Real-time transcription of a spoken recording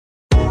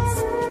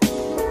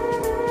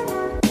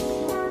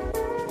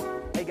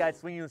guys,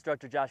 SwingU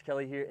instructor Josh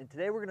Kelly here, and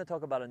today we're going to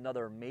talk about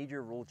another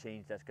major rule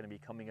change that's going to be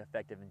coming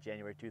effective in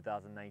January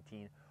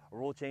 2019. A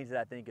rule change that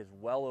I think is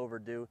well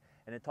overdue,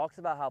 and it talks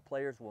about how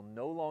players will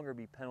no longer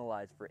be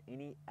penalized for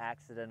any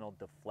accidental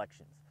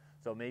deflections.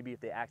 So maybe if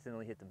they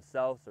accidentally hit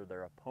themselves or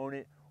their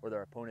opponent or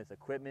their opponent's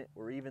equipment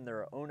or even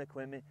their own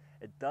equipment,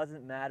 it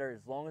doesn't matter.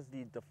 As long as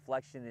the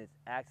deflection is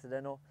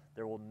accidental,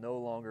 there will no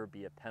longer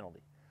be a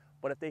penalty.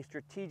 But if they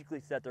strategically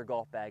set their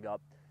golf bag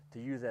up to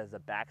use it as a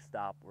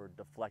backstop or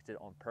deflect it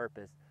on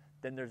purpose,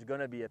 then there's going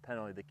to be a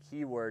penalty. The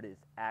key word is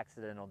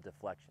accidental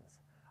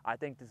deflections. I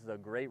think this is a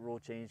great rule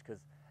change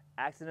because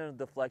accidental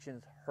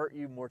deflections hurt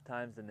you more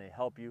times than they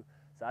help you.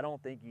 So I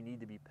don't think you need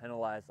to be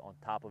penalized on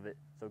top of it.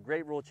 So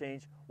great rule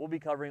change. We'll be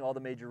covering all the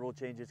major rule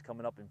changes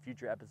coming up in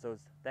future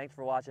episodes. Thanks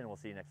for watching, and we'll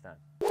see you next time.